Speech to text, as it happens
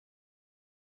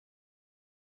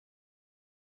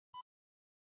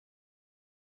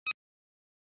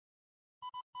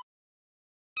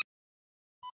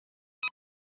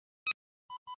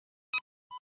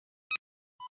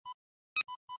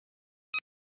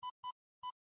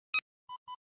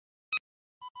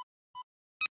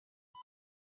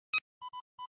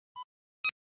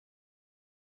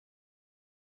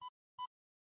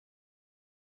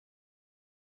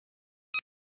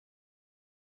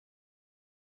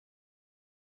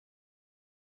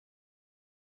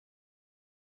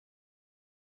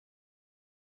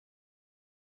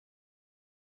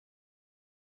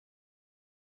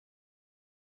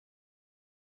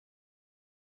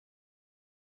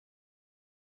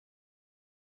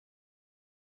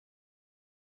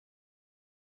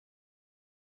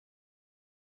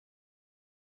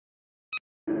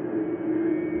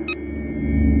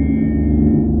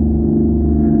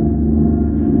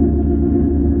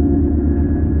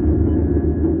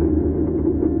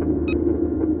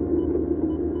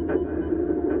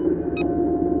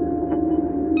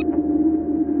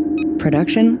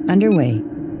Production underway.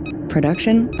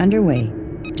 Production underway.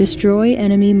 Destroy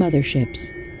enemy motherships.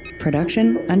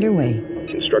 Production underway.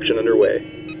 Construction underway.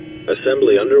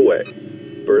 Assembly underway.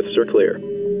 Berths are clear.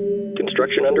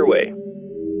 Construction underway.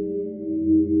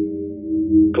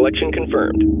 Collection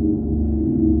confirmed.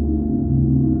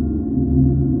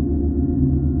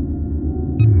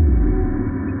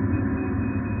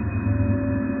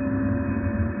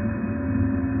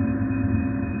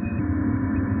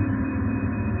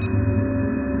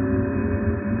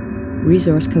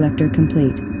 Resource collector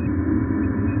complete.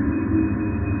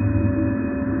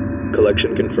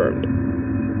 Collection confirmed.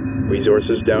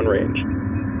 Resources downrange.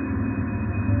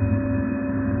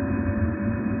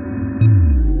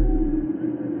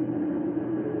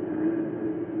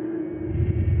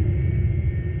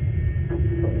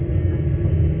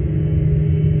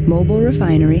 Mobile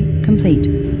refinery complete.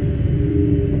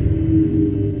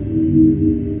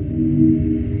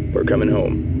 We're coming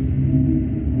home.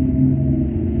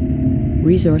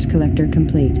 Resource collector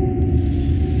complete.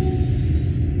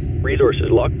 Resources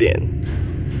locked in.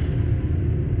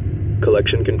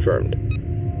 Collection confirmed.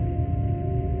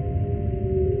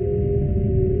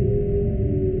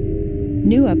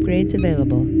 New upgrades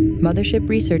available. Mothership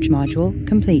research module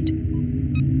complete.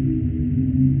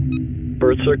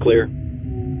 Berths are clear.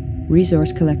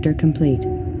 Resource collector complete.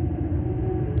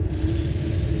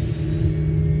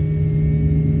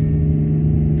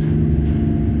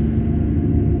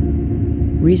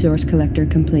 Resource collector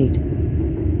complete.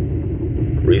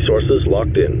 Resources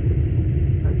locked in.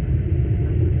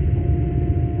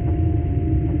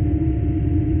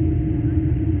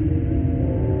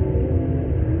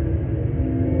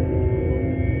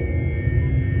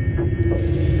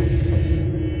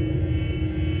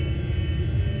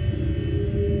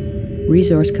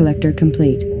 Resource collector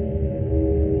complete.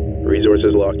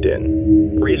 Resources locked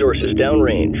in. Resources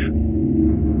downrange.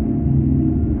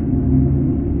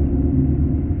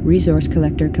 Resource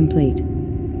collector complete.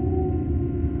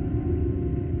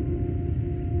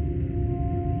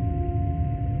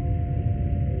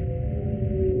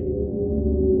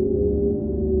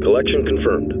 Collection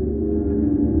confirmed.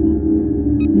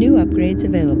 New upgrades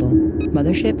available.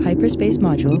 Mothership hyperspace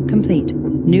module complete.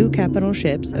 New capital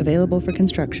ships available for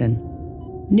construction.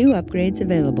 New upgrades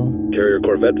available. Carrier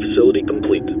corvette facility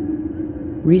complete.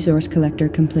 Resource collector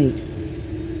complete.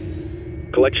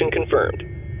 Collection confirmed.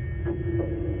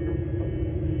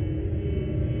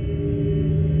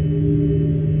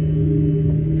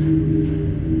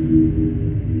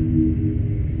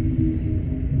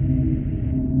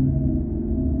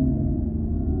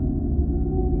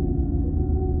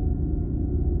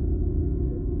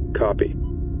 Copy.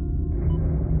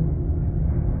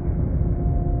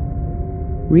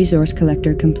 Resource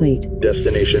collector complete.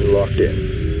 Destination locked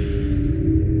in.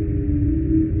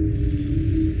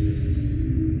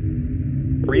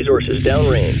 Resources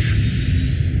downrange.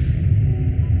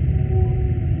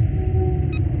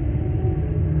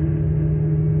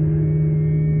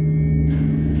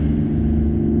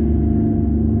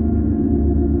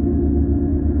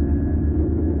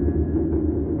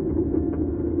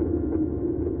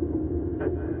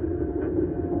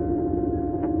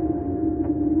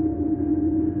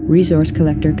 Resource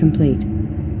collector complete.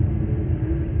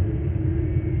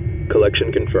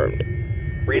 Collection confirmed.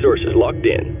 Resources locked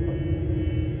in.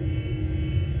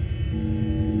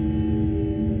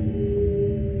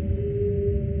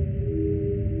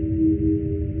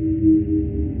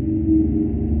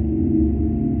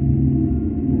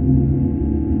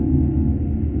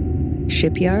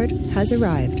 Shipyard has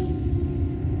arrived.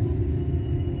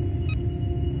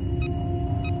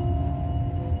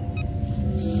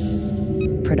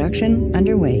 Production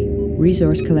underway.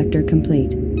 Resource collector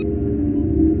complete.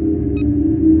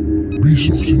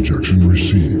 Resource injection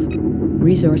received.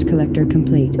 Resource collector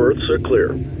complete. Berths are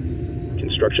clear.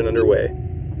 Construction underway.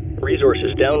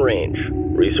 Resources downrange.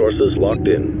 Resources locked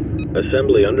in.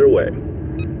 Assembly underway.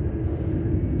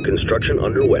 Construction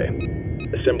underway.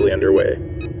 Assembly underway.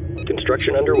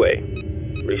 Construction underway.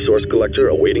 Resource collector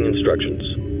awaiting instructions.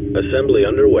 Assembly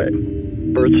underway.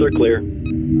 Berths are clear.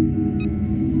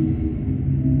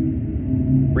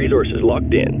 Resources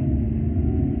locked in.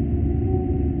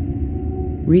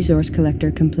 Resource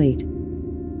collector complete.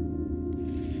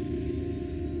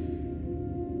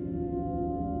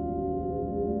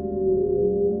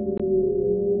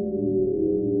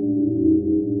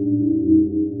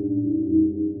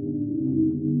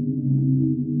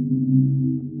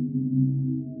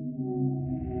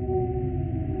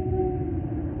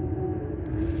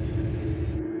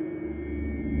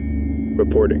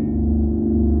 Reporting.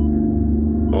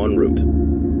 En route.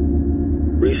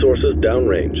 Resources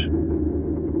downrange.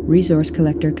 Resource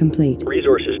collector complete.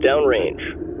 Resources downrange.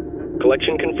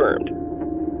 Collection confirmed.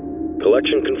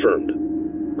 Collection confirmed.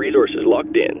 Resources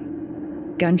locked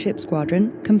in. Gunship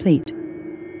squadron complete.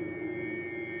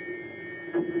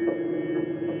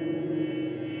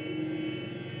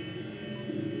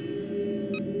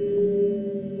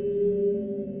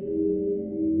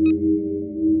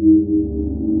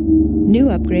 New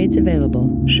upgrades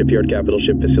available. Shipyard capital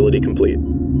ship facility complete.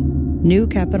 New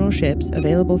capital ships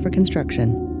available for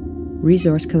construction.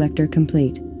 Resource collector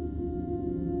complete.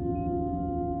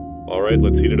 All right,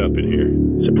 let's heat it up in here.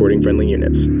 Supporting friendly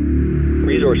units.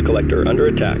 Resource collector under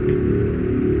attack.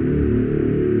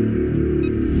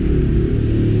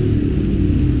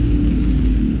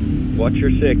 Watch your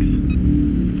 6.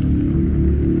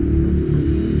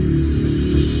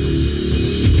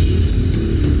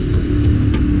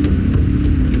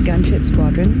 Gunship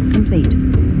squadron complete.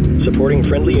 Supporting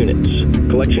friendly units.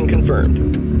 Collection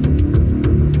confirmed.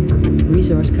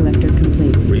 Resource collector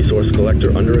complete. Resource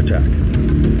collector under attack.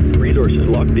 Resources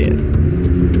locked in.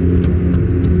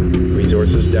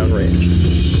 Resources downrange.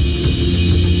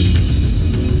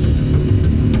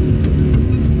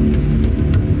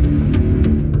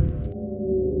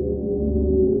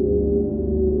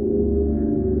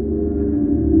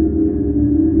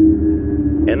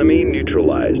 Enemy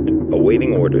neutralized.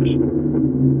 Awaiting orders.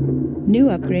 New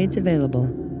upgrades available.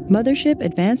 Mothership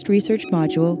Advanced Research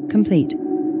Module complete.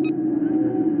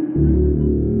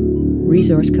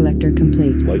 Resource collector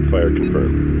complete. Light fire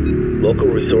confirmed. Local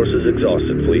resources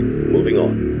exhausted, fleet. Moving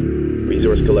on.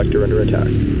 Resource collector under attack.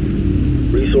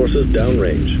 Resources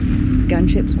downrange.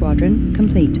 Gunship squadron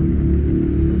complete.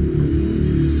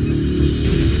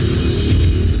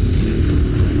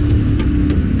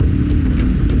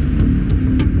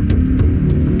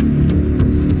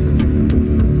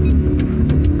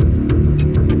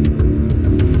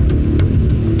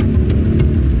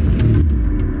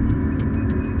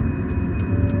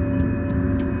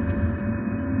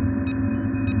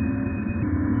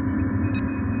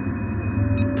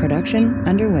 Production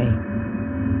underway.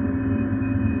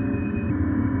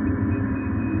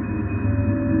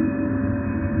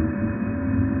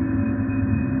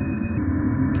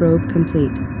 Probe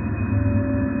complete.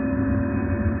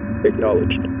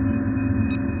 Acknowledged.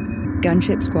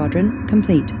 Gunship squadron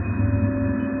complete.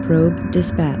 Probe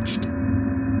dispatched.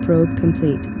 Probe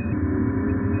complete.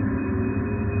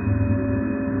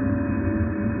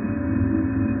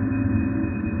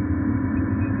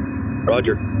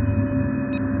 Roger.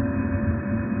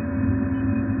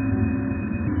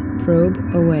 Probe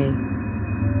away.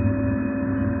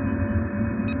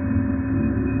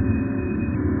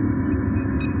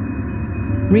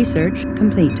 Research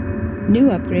complete. New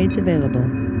upgrades available.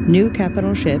 New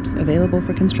capital ships available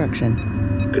for construction.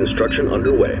 Construction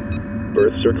underway.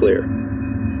 Berths are clear.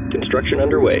 Construction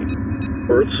underway.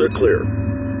 Berths are clear.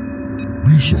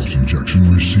 Resource injection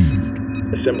received.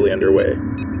 Assembly underway.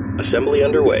 Assembly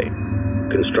underway.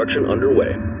 Construction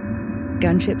underway.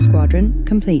 Gunship squadron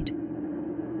complete.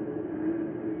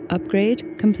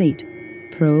 Upgrade complete.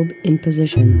 Probe in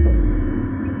position.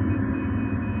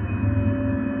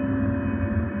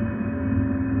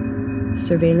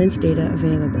 Surveillance data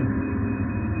available.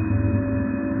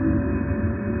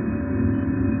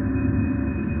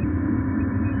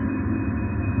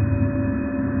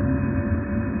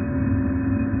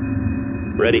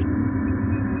 Ready.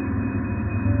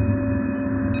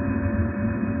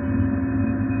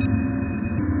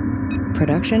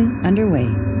 Production underway.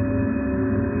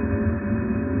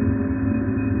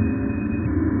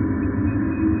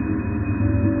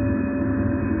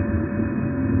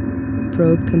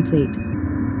 Probe complete.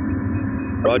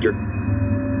 Roger.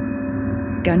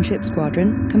 Gunship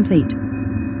squadron complete.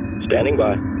 Standing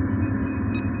by.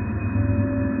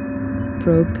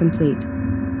 Probe complete.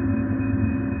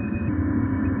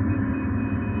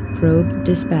 Probe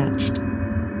dispatched.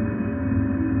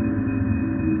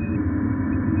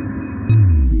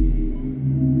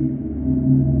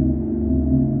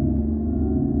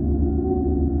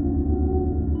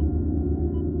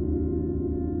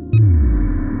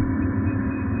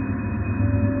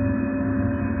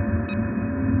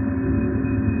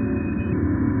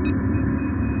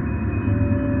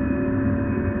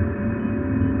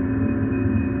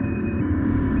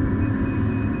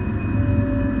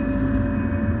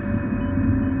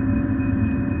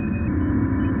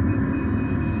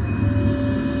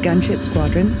 Gunship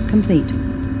squadron complete.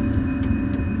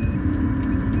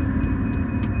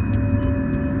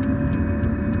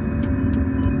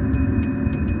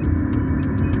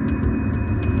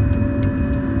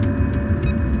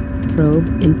 Probe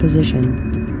in position.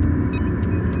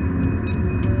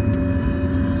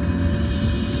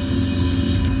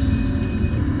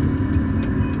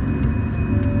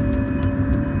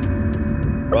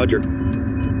 Roger.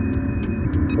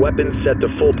 Weapons set to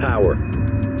full power.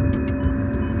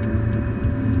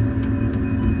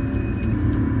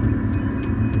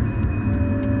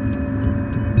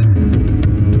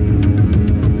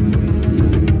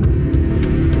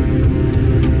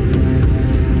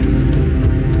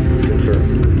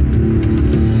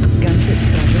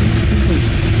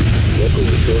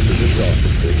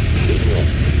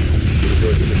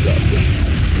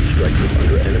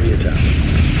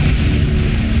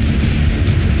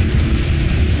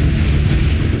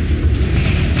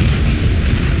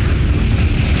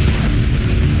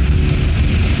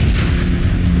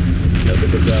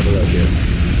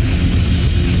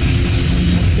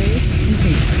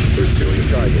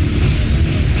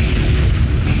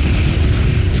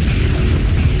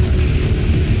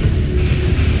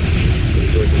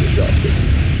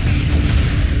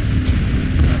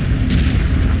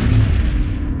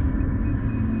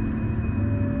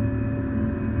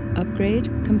 Upgrade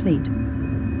complete.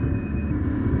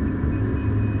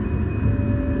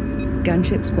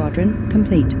 Gunship squadron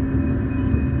complete.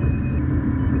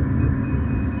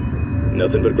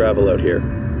 Nothing but gravel out here.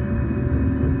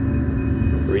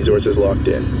 Resources locked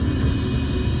in.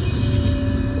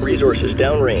 Resources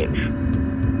downrange.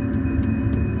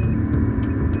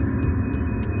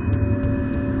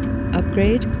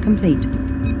 Upgrade complete.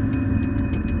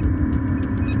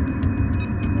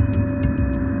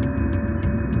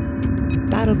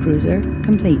 Battlecruiser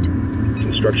complete.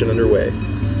 Construction underway.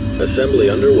 Assembly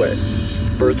underway.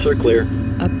 Berths are clear.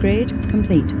 Upgrade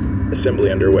complete.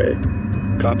 Assembly underway.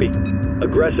 Copy.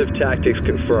 Aggressive tactics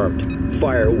confirmed.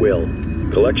 Fire will.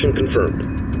 Collection confirmed.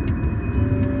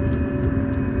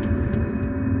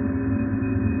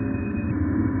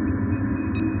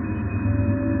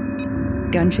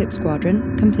 Gunship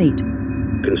squadron complete.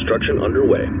 Construction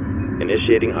underway.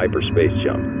 Initiating hyperspace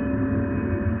jump.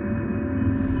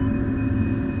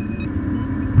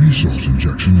 Resource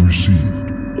injection received.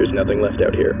 There's nothing left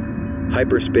out here.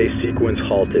 Hyperspace sequence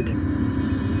halted.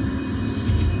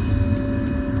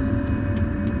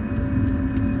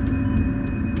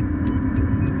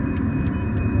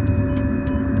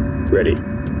 Ready.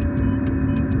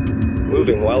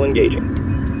 Moving while engaging.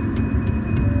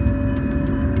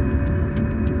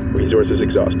 Resources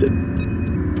exhausted.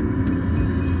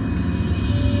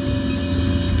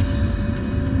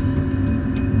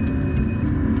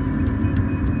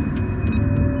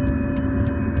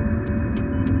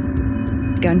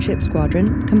 Gunship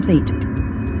squadron complete.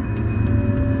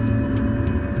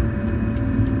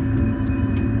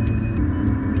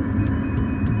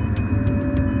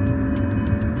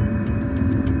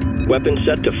 Weapon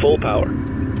set to full power.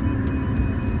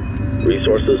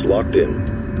 Resources locked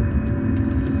in.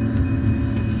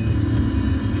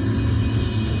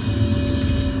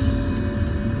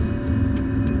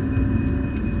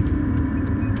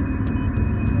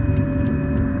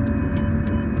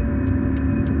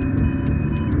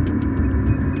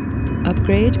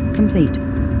 Upgrade complete.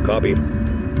 Copy.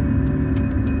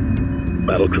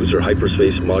 Battlecruiser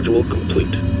hyperspace module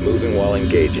complete. Moving while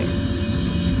engaging.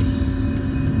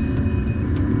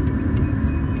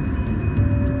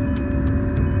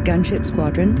 Gunship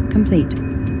squadron complete.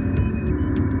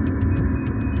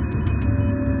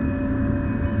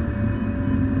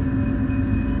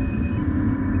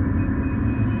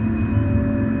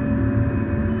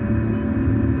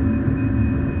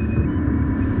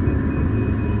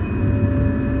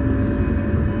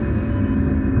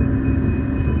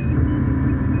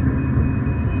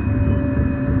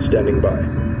 Standing by.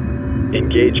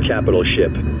 Engage capital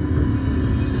ship.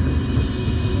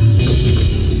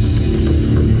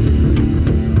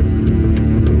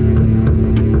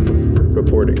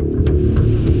 Reporting.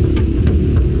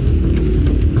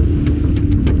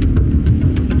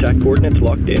 Attack coordinates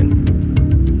locked in.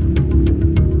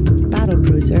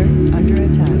 Battlecruiser under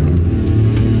attack.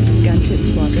 Gunship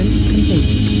squadron complete.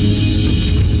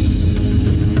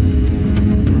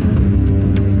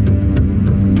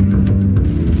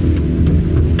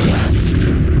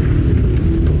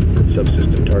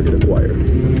 Subsystem target acquired.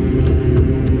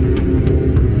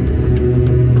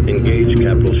 Engage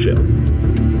capital ship.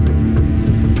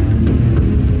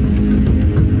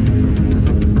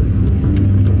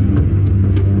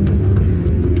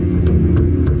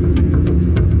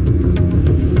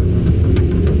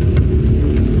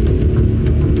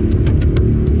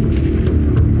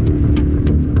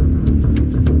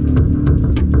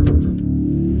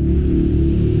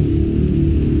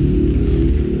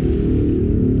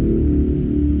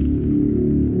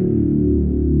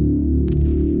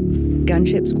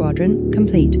 Gunship squadron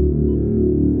complete.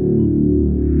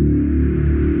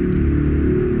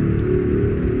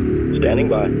 Standing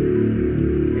by.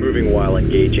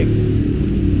 engaging.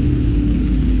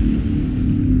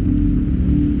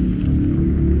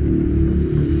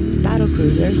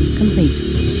 Battlecruiser complete.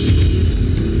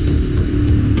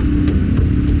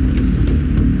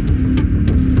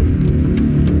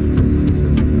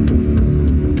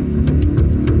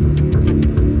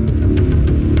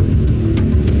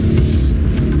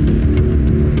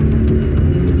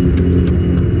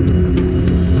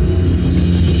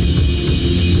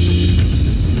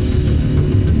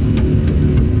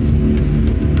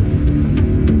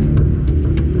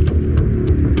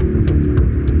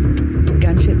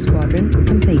 Gunship squadron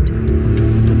complete.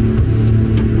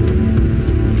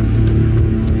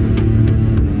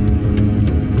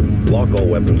 Lock all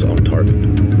weapons on target.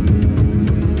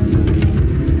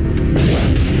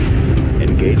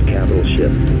 Engage capital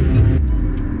ship.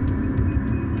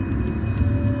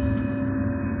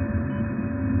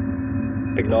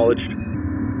 Acknowledged.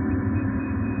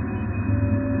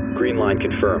 Green line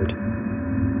confirmed.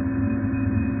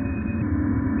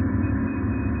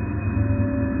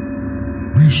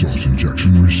 Resource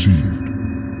injection received.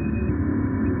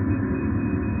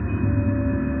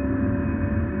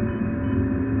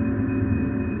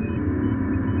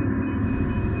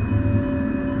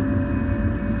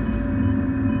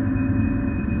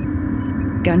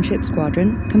 Gunship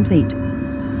squadron complete.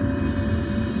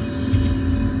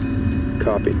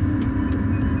 Copy.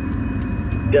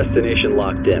 Destination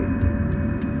locked in.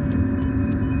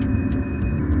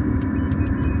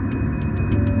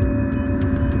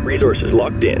 Resources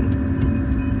locked in.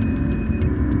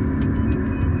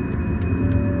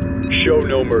 Show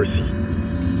no mercy.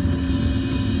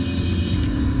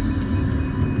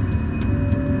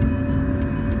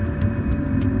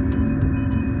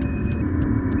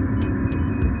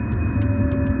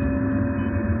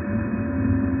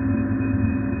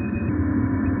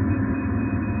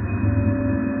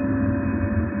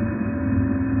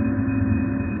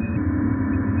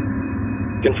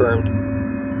 Confirmed.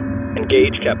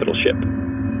 Engage capital ship.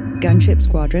 Gunship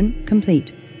squadron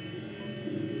complete.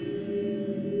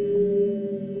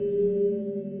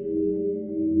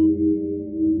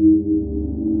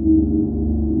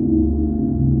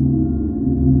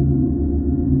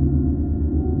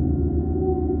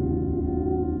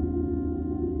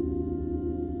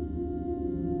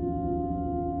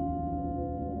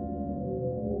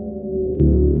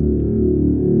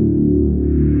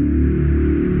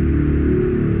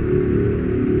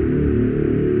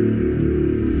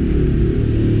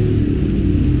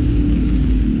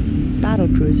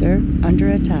 Battlecruiser under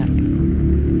attack.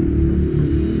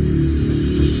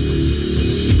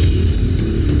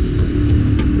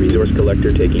 Resource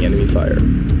collector taking enemy fire.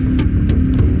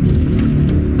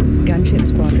 Gunship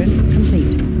squadron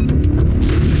complete.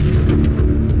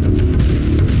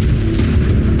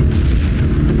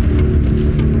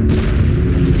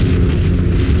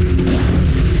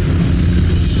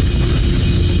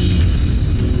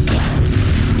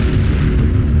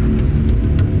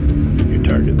 New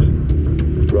targets.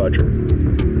 Roger.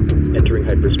 Entering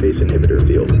hyperspace inhibitor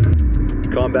field.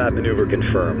 Combat maneuver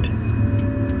confirmed.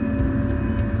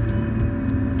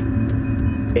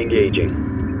 Engaging.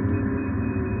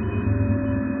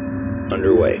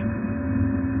 Underway.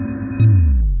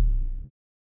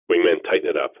 Wingmen, tighten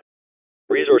it up.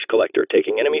 Resource collector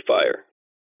taking enemy fire.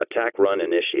 Attack run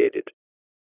initiated.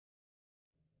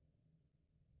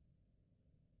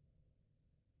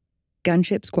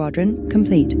 Gunship squadron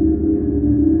complete.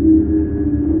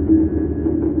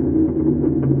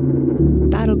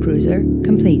 Battlecruiser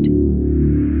complete.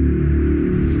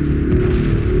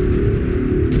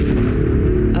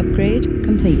 Upgrade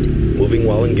complete. Moving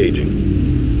while engaging.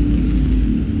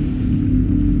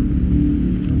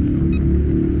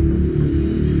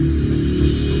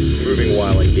 Moving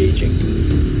while engaging.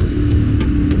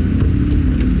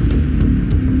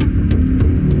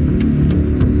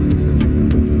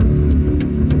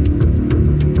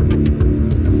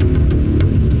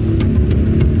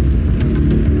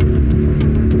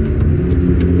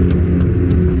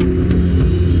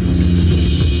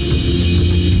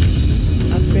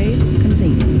 Upgrade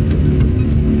complete.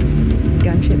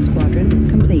 Gunship squadron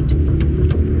complete.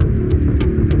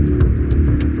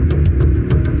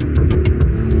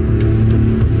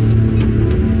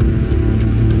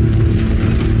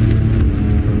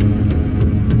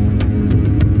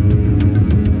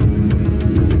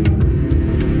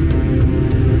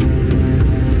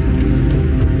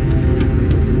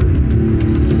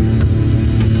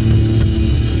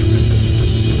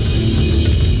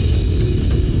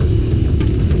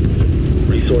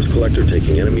 Resource collector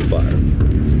taking enemy fire.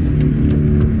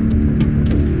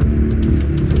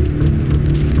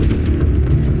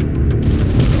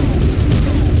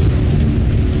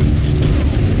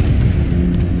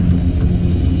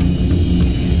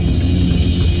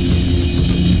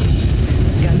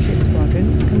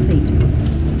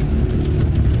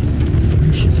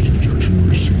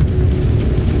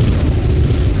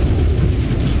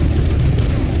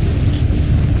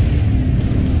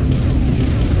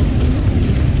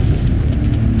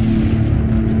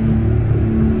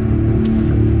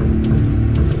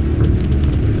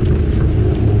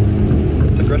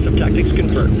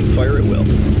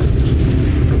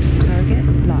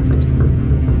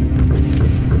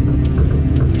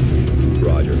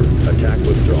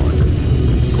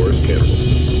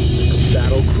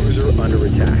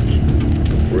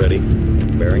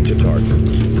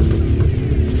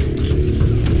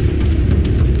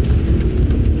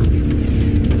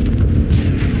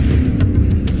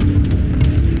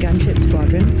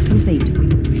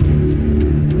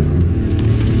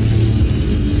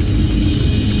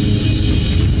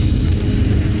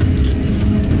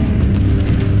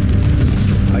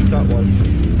 Got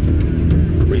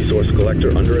one. Resource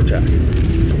collector under attack.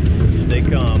 Stay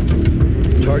calm.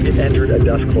 Target entered a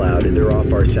dust cloud. They're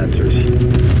off our sensors.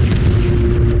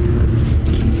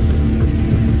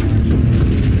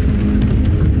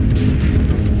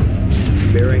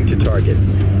 Bearing to target.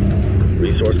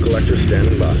 Resource collector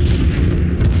standing by.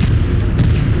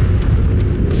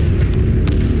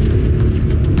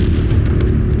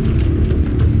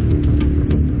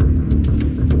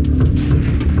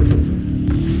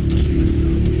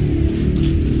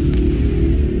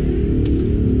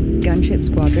 Gunship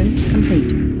squadron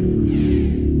complete.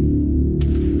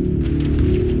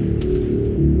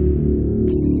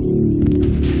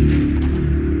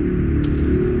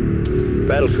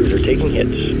 Battlecruiser taking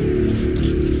hits.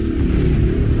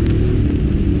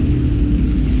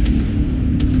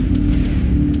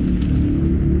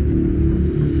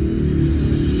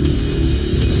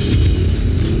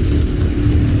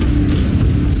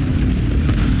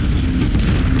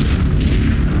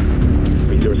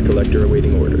 Resource collector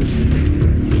awaiting orders.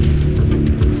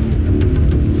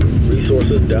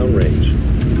 Resources downrange.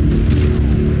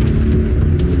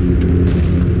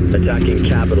 Attacking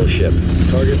capital ship.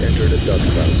 Target entered a dust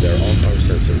cloud. They're off our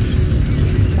sensors.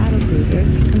 Battlecruiser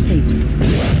complete.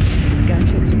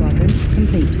 Gunship squadron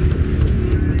complete.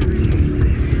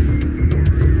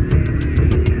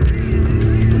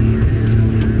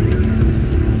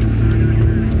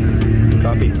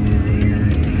 Copy.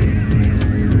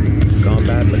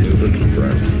 Combat maneuver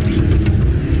confirmed.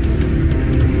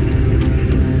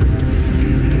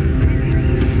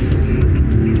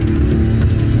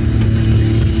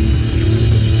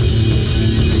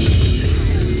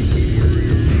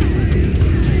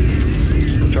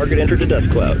 Target entered the dust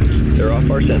cloud. They're off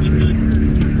our sensors.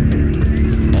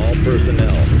 All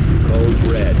personnel.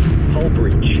 Code red. Hull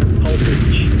breach. Hull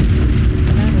breach.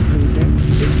 Battlecruiser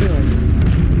destroyed.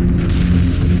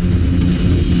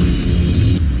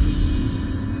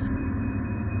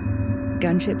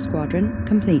 Gunship squadron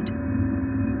complete.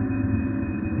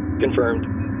 Confirmed.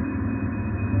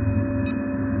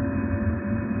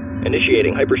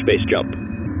 Initiating hyperspace jump.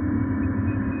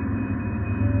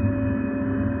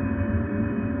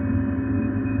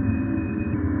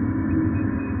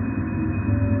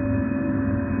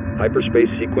 Hyperspace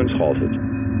sequence halted.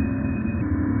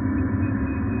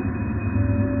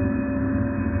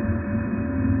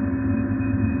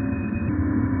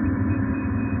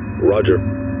 Roger.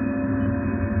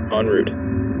 En route.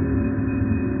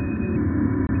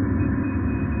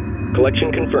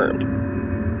 Collection confirmed.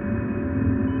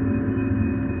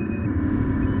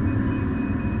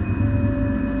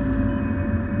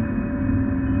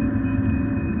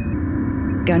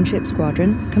 Gunship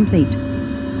squadron complete.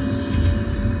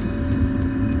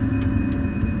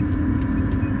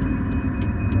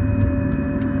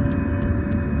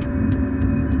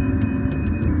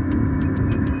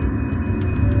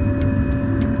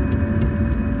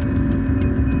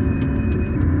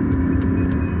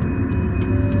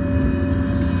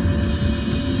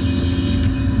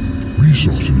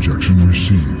 Resource injection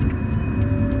received.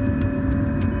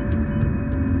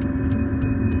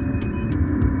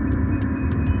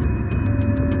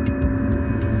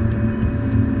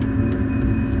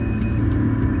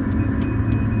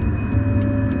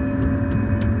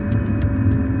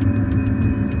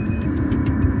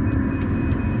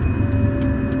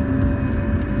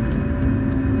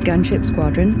 Gunship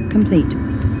squadron complete.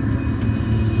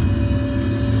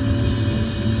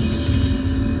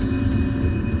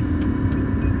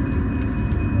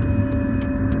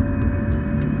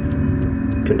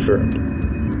 Confirmed.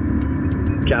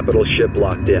 Capital ship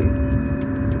locked in.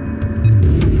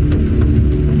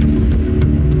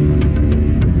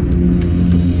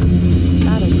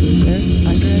 Battlecruiser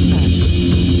under attack.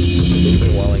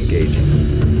 Moving while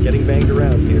engaging. Getting banged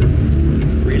around here.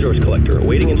 Resource collector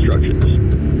awaiting instructions.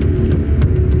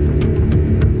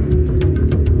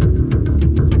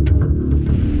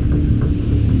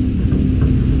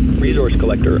 Resource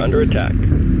collector under attack.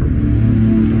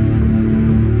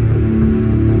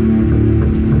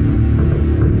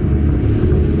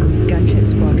 Gunship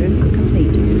squadron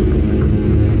complete.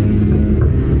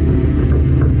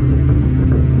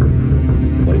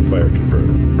 Light fire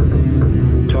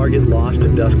confirmed. Target lost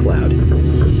in dust cloud.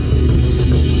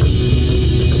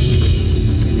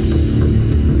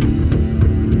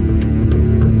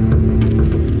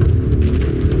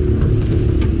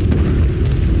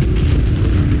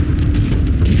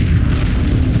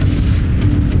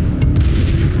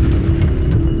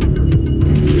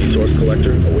 Resource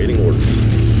collector awaiting orders.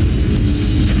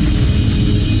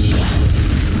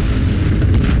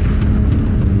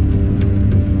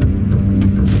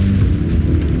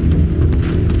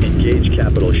 Engage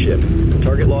capital capital ship.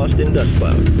 Target lost in dust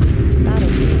cloud.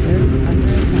 Battlecruiser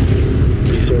under attack.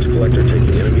 Resource collector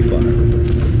taking enemy fire.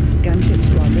 Gunship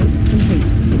squadron complete.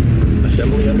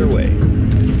 Assembly underway.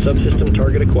 Subsystem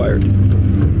target acquired.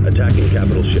 Attacking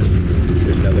capital ship.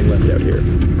 There's nothing left out here.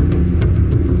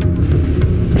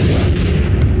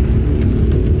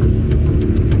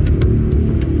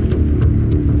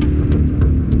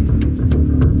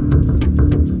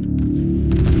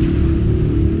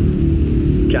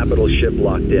 Capital ship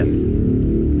locked in.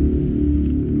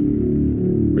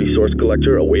 Resource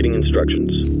collector awaiting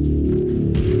instructions.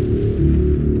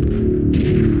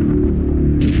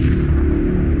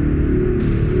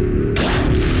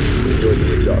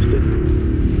 Resources exhausted.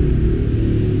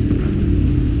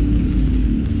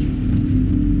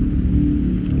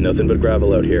 Nothing but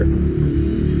gravel out here.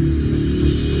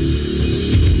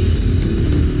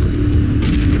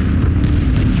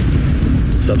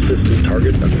 Subsystem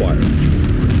target acquired.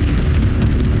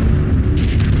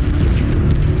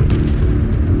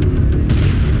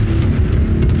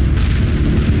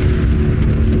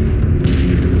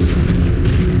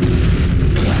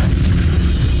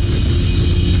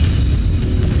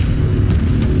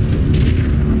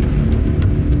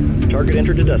 Target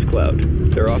entered a dust cloud.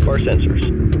 They're off our sensors.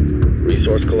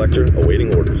 Resource collector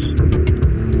awaiting orders.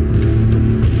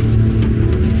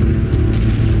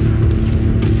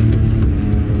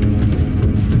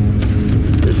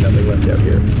 There's nothing left out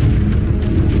here.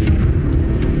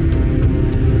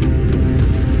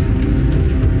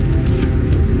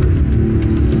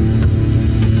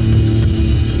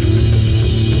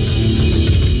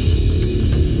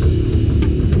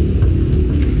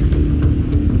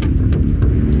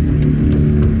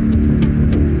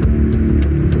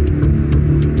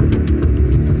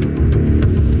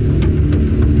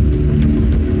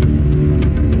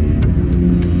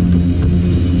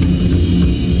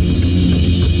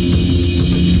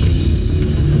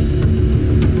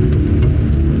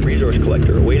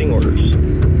 Collector awaiting orders.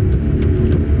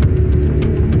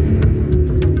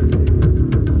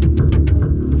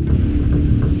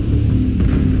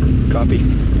 Copy.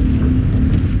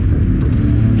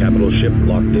 Capital ship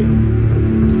locked in.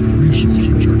 Resource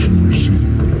injection received.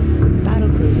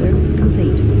 Battlecruiser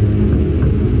complete.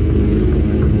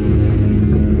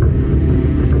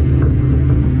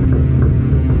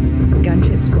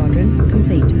 Gunship squadron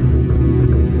complete.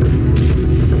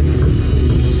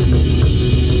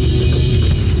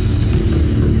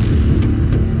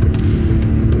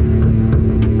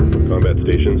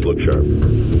 Stations look sharp.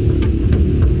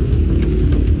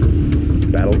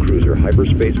 Battle cruiser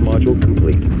hyperspace module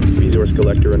complete. Resource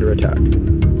collector under attack.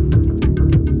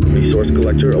 Resource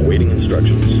collector awaiting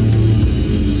instructions.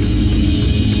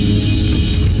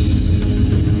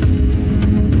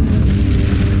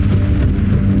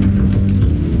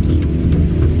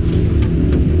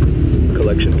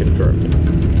 Collection confirmed.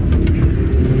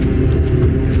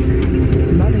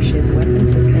 Mothership weapon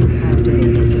systems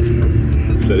activated.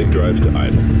 Setting drives to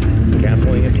idle.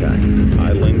 Canceling attack.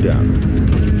 Idling down.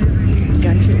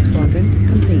 Gunship squadron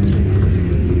complete.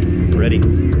 Ready.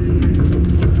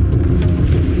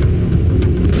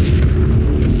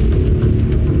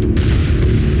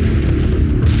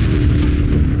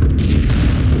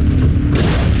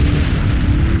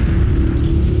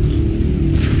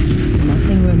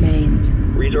 Nothing remains.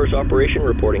 Resource operation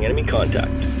reporting enemy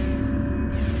contact.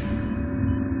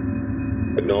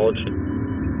 Acknowledged.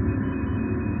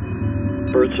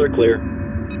 Berths are clear.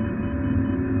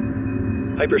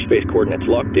 Hyperspace coordinates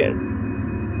locked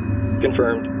in.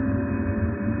 Confirmed.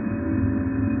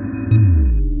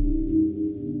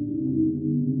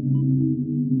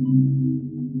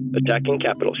 Attacking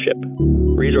capital ship.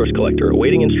 Resource collector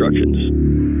awaiting instructions.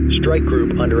 Strike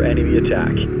group under enemy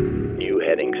attack. New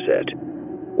heading set.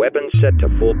 Weapons set to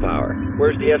full power.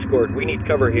 Where's the escort? We need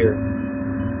cover here.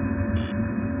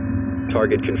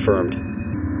 Target confirmed.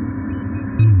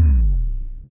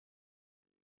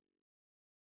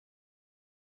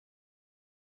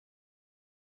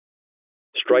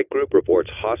 Strike group reports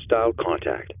hostile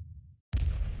contact.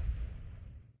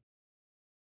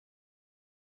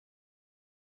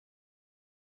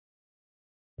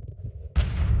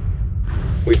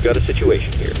 We've got a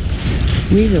situation here.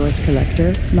 Resource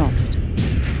collector lost.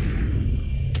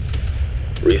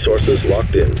 Resources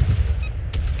locked in.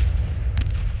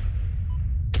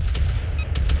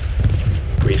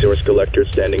 Resource collector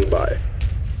standing by.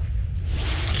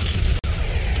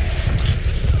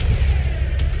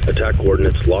 Attack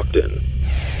coordinates locked in.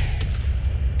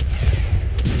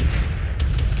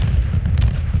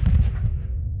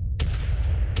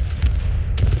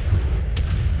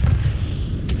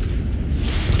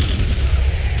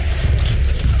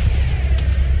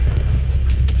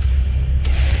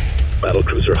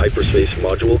 Collector hyperspace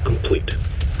module complete.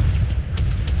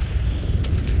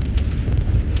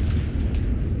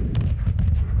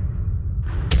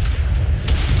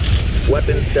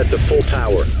 Weapons set to full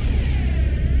power.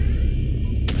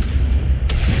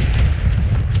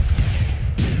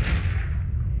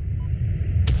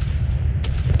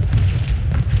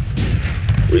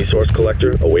 Resource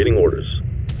Collector awaiting orders.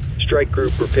 Strike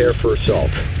Group prepare for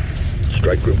assault.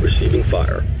 Strike Group receiving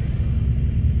fire.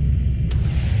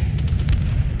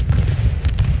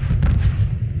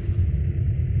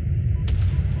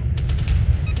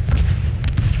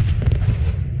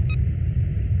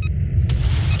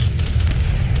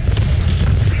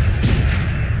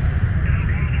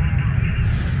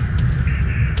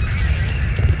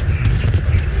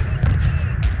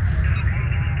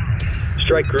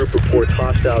 Strike Group reports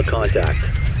hostile contact.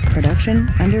 Production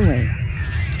underway.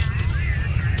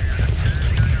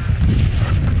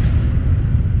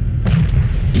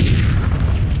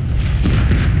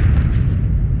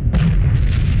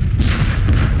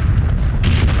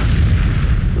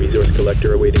 Resource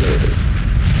Collector awaiting orders.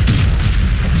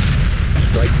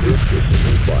 Strike Group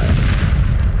receiving fire.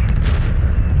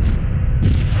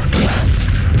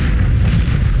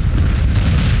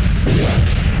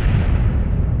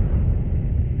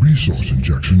 Resource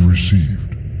injection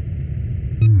received.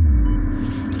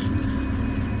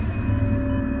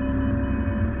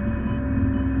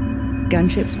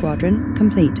 Gunship squadron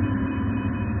complete.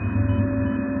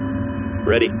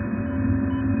 Ready.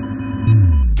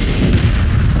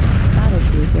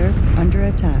 Battlecruiser under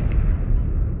attack.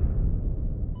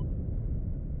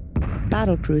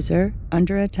 Battlecruiser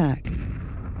under attack.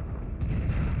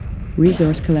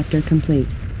 Resource collector complete.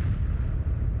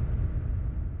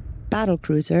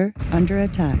 Battlecruiser under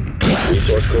attack.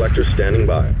 Resource Collector standing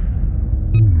by.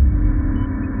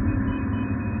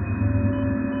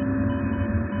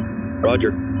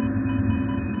 Roger.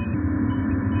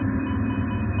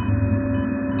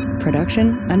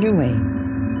 Production underway.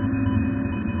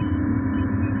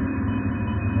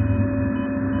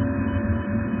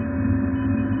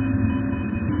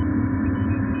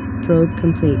 Probe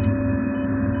complete.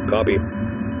 Copy.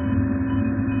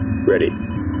 Ready.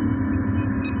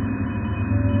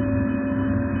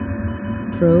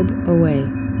 Probe away.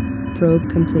 Probe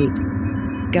complete.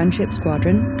 Gunship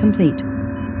squadron complete.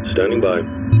 Standing by.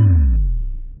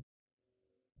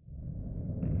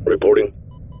 Reporting.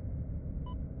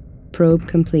 Probe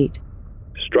complete.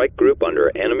 Strike Group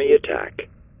under enemy attack.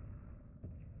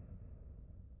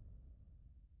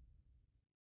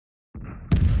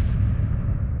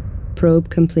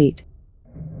 Probe complete.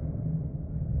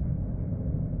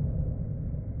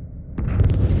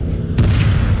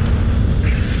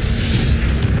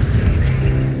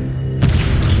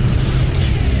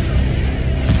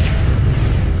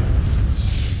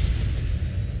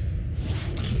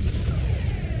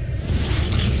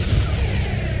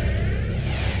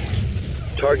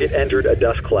 Target entered a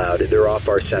dust cloud. They're off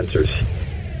our sensors.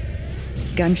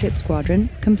 Gunship squadron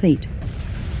complete.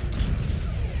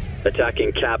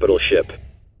 Attacking capital ship.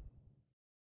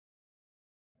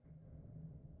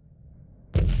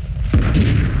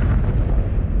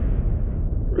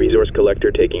 Resource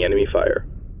Collector taking enemy fire.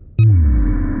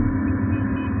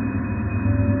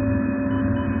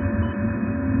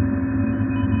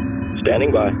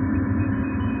 Standing by.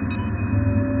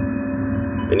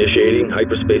 Initiating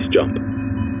hyperspace jump.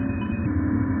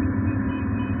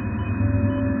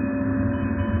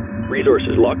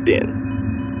 Resources locked in.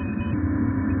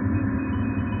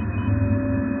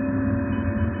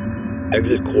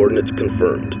 Exit coordinates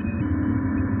confirmed.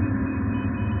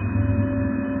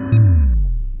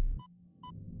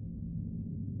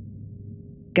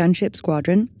 Gunship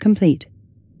squadron complete.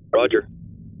 Roger.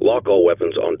 Lock all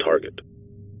weapons on target.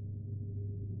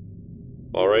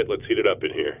 All right, let's heat it up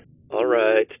in here. All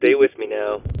right, stay with me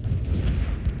now.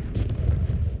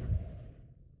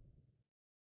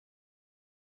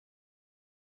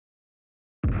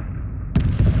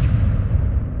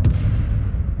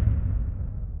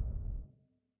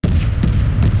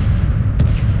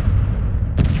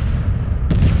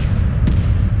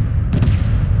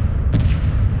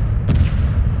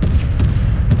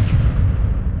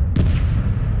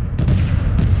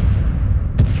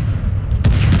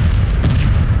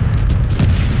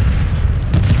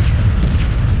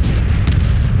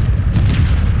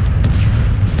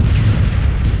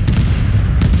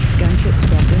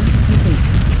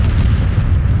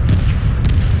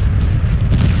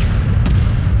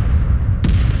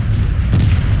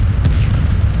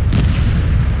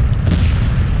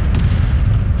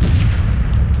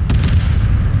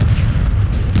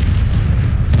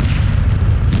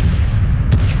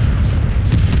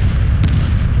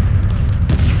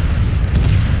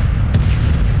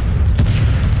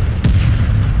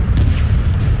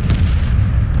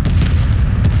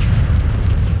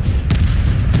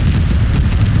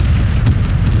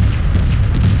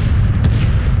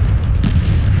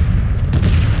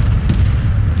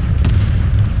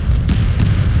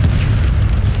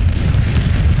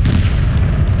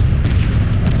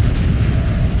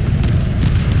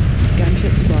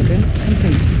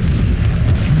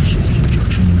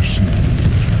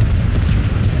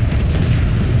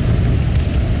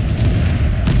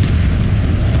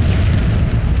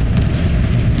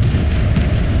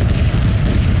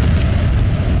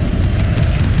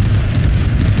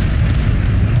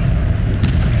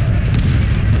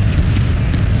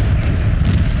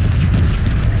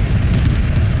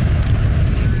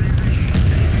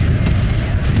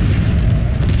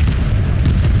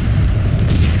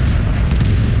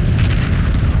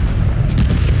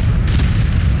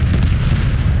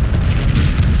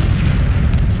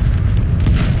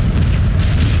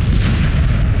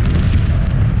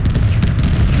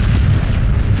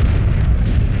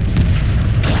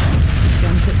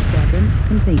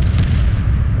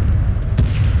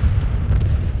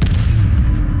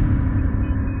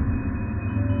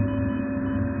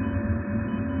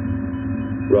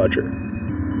 Roger.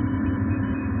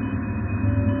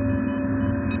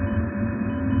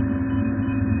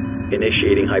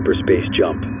 Initiating hyperspace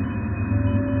jump.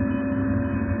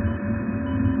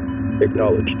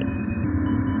 Acknowledged.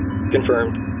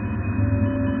 Confirmed.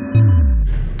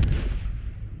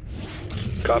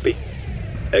 Copy.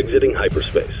 Exiting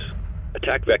hyperspace.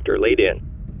 Attack vector laid in.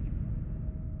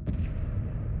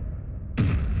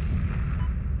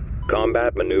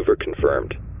 Combat maneuver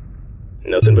confirmed.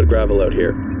 Nothing but gravel out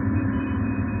here.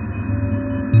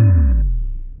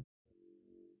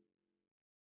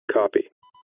 Copy.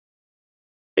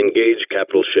 Engage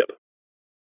capital ship.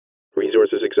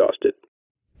 Resources exhausted.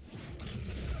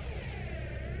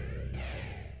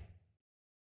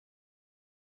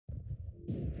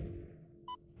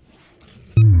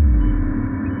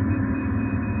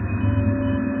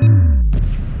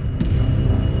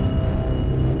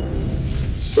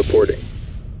 Reporting.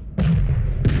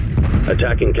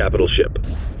 Attacking capital ship.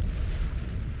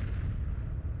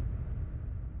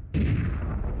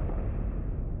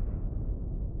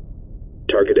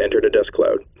 Target entered a dust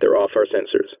cloud. They're off our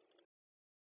sensors.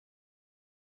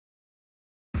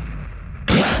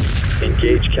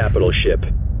 Engage capital ship.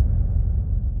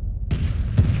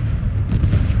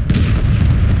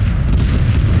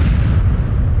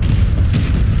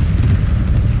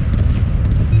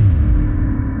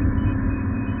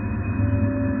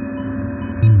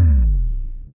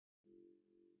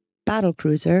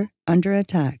 Battlecruiser under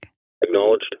attack.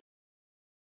 Acknowledged.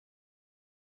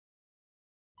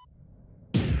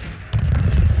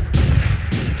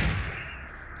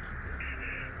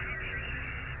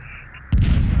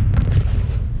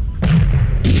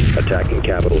 Attacking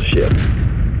capital ship.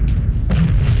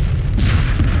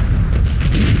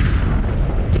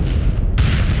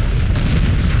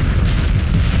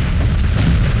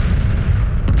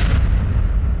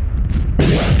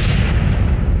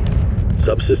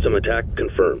 Subsystem attack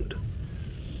confirmed.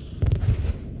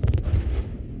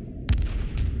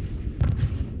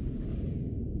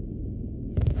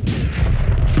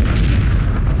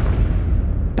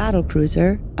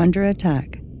 Battlecruiser under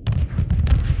attack.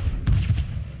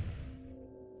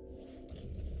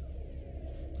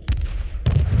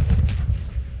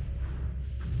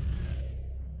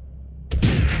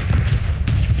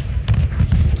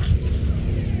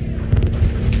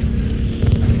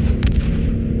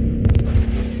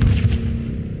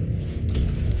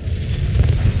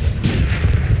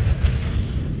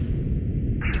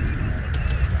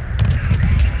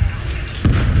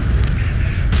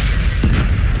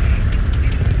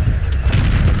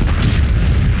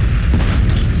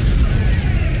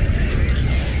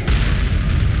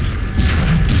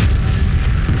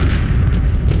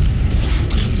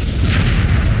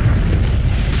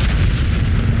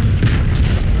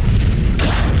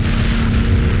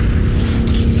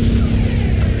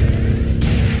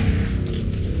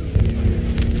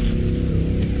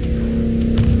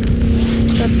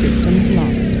 Subsystem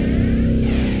lost.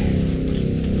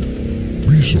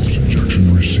 Resource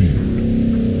injection received.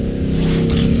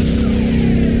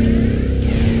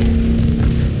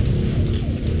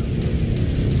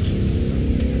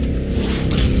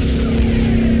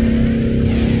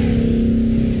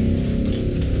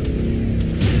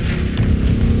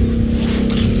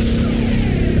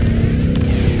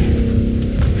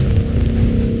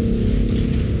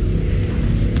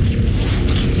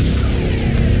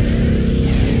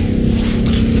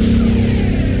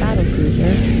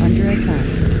 Under attack.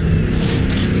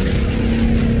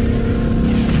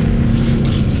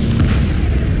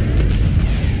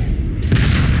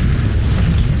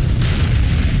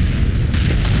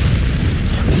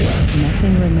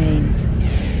 Nothing remains.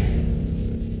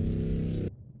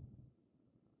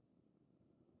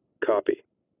 Copy.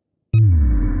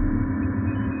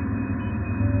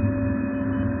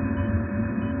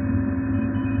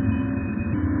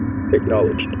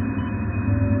 Acknowledged.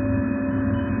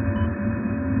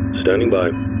 Standing by.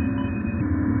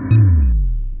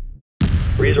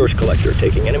 Resource collector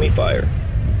taking enemy fire.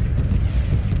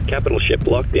 Capital ship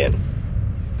locked in.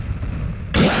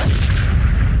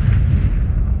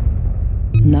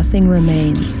 Nothing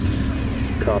remains.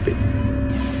 Copy.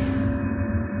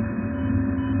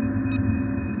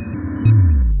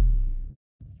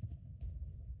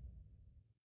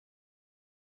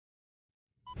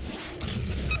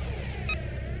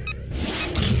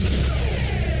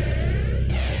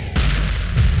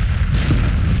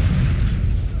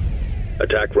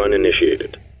 Attack run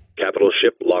initiated. Capital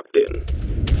ship locked in.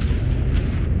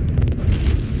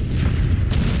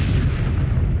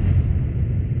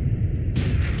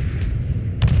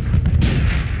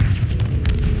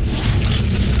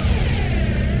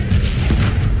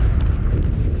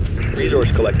 Resource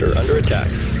Resource collector under attack.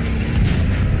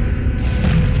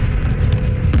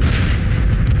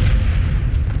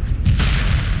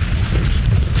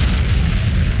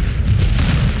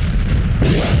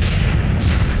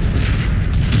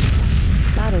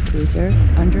 Battlecruiser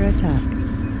under attack.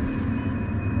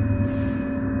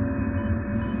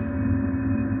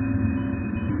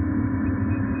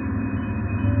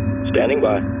 Standing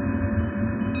by.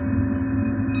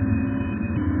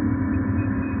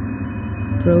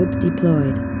 Probe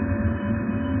deployed.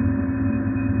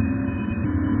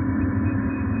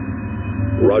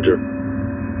 Roger.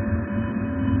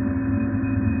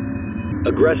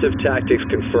 Aggressive tactics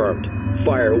confirmed.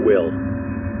 Fire at will.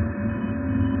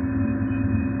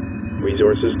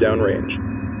 Resources downrange.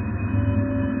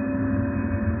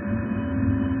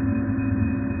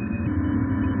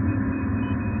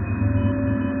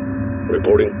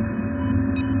 Reporting.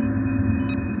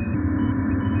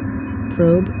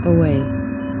 Probe away.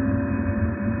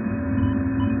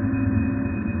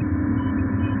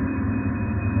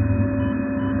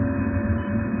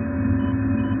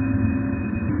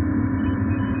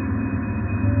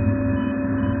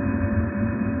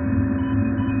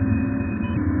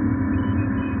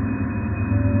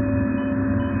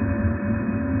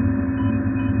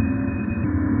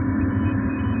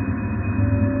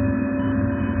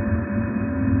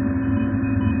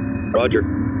 Roger.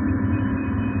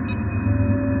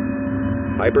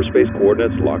 Hyperspace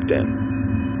coordinates locked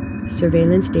in.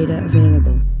 Surveillance data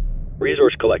available.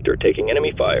 Resource collector taking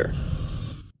enemy fire.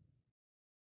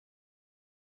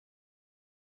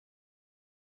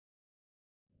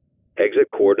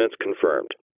 Exit coordinates confirmed.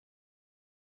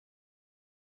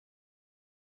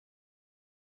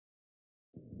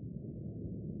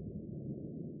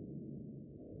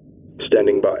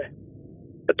 Standing by.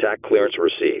 Attack clearance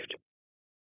received.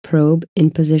 Probe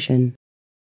in position.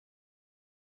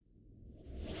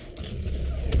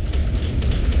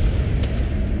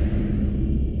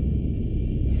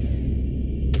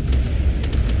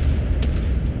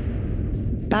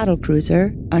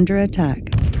 Battlecruiser under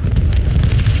attack.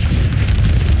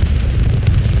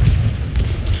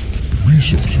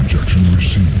 Resource injection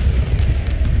received.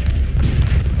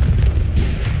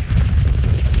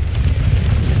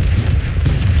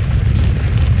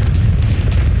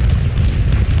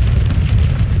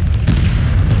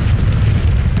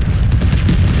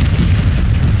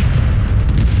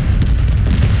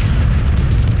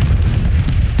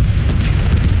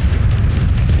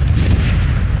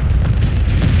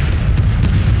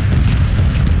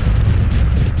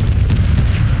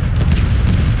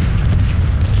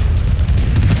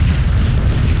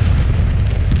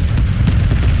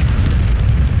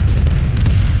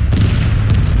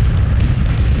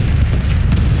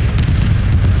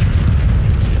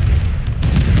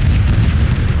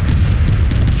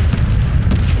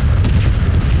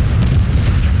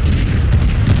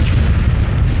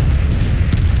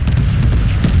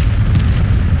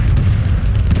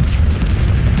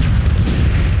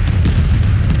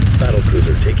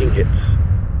 Taking hits.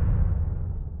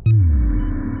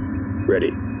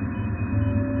 Ready.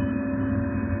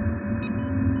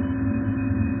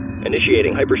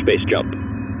 Initiating hyperspace jump.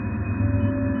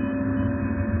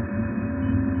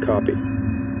 Copy.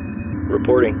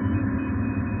 Reporting.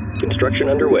 Construction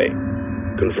underway.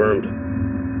 Confirmed.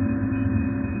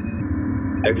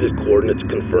 Exit coordinates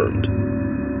confirmed.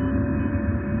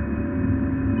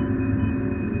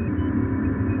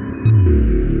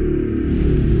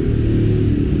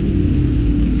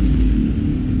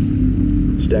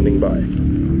 Standing by.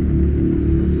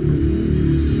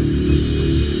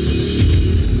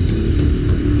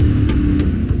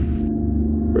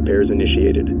 Repairs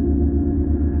initiated.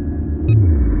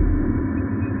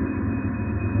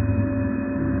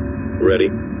 Ready.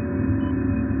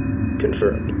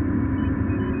 Confirmed.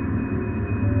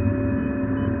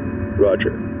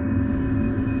 Roger.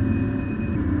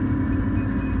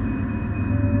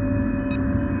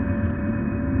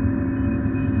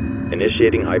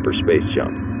 Initiating hyperspace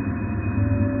jump.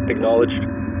 Acknowledged.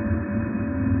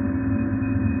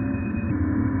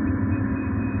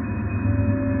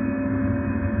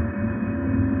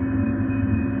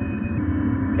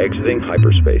 Exiting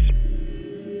hyperspace.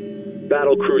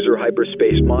 Battlecruiser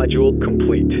hyperspace module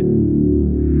complete.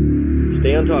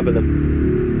 Stay on top of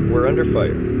them. We're under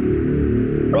fire.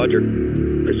 Roger.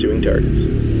 Pursuing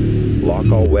targets. Lock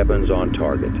all weapons on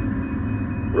target.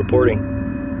 Reporting.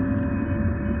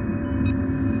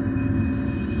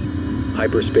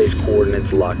 Hyperspace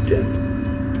coordinates locked in.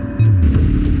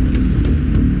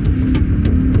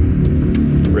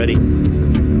 Ready.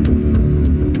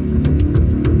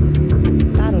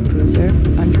 Battlecruiser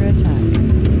under attack.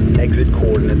 Exit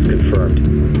coordinates confirmed.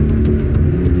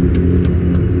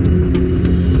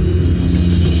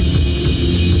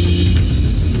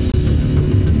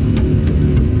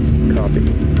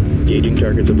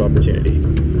 targets of opportunity.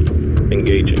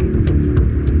 Engaging.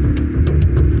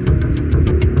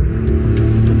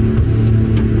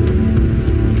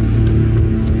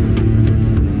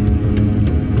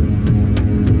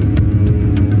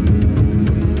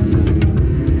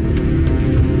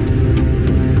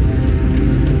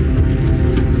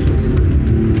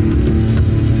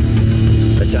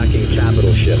 Attacking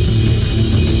capital ship.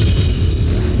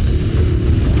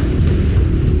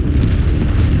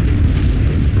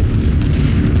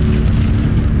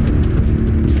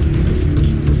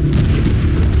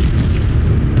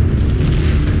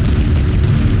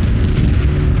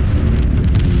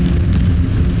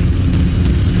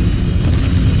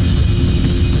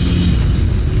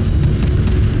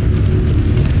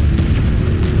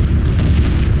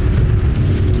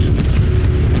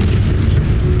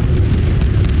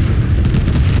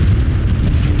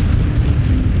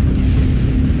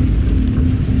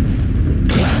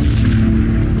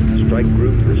 Strike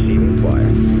group receiving fire.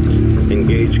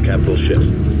 Engage capital ship.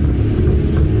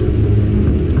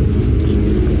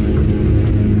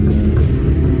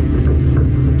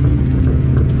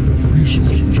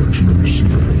 Resource injection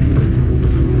received.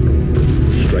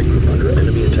 Strike group under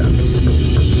enemy attack.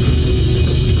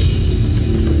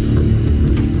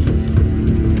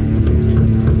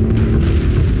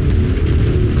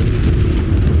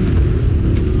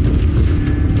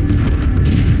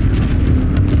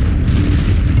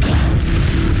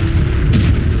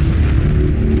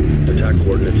 Attack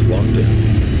coordinates locked in.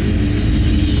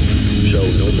 Show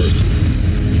no mercy.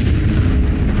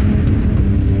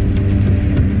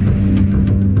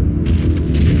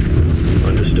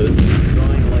 Understood.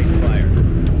 Drawing light fire.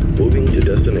 Moving to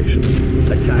destination.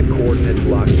 Attack coordinates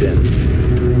locked in.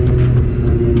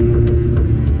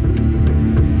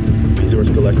 Resource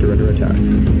collector under attack.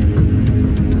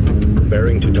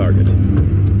 Bearing to target.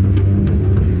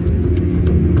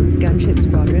 Gunship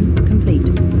squadron complete.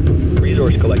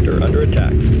 Resource collector under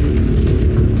attack.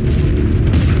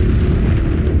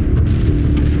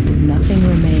 Nothing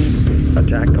remains.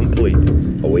 Attack complete.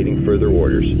 Awaiting further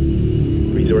orders.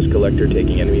 Resource collector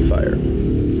taking enemy fire.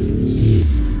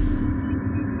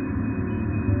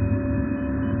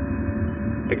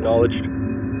 Acknowledged.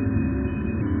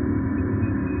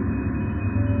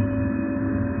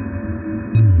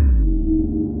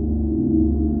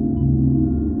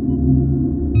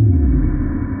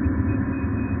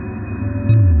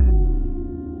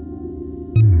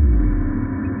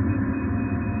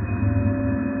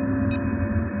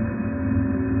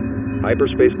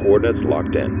 Hyperspace coordinates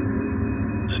locked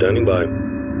in. Standing by.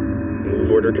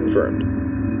 Move order confirmed.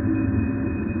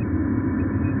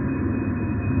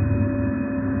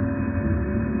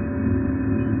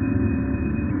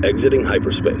 Exiting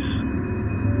hyperspace.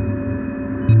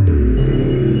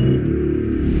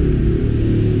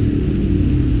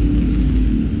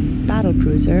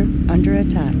 Battlecruiser under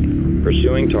attack.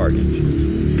 Pursuing targets.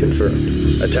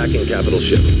 Confirmed. Attacking capital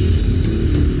ship.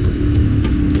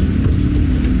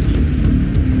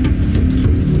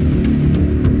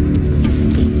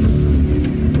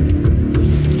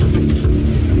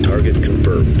 Target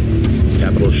confirmed.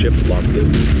 Capital ship locked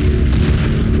in.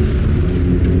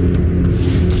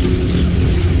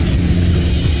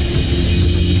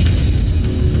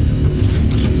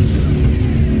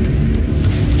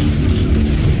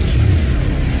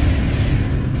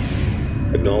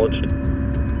 Acknowledged.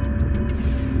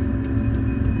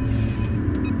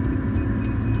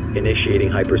 Initiating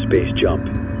hyperspace jump.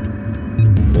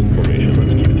 Hold formation,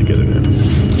 let's keep it together now.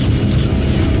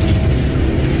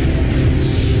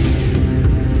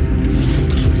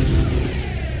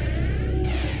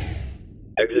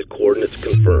 Exit coordinates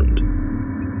confirmed.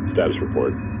 Status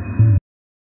report.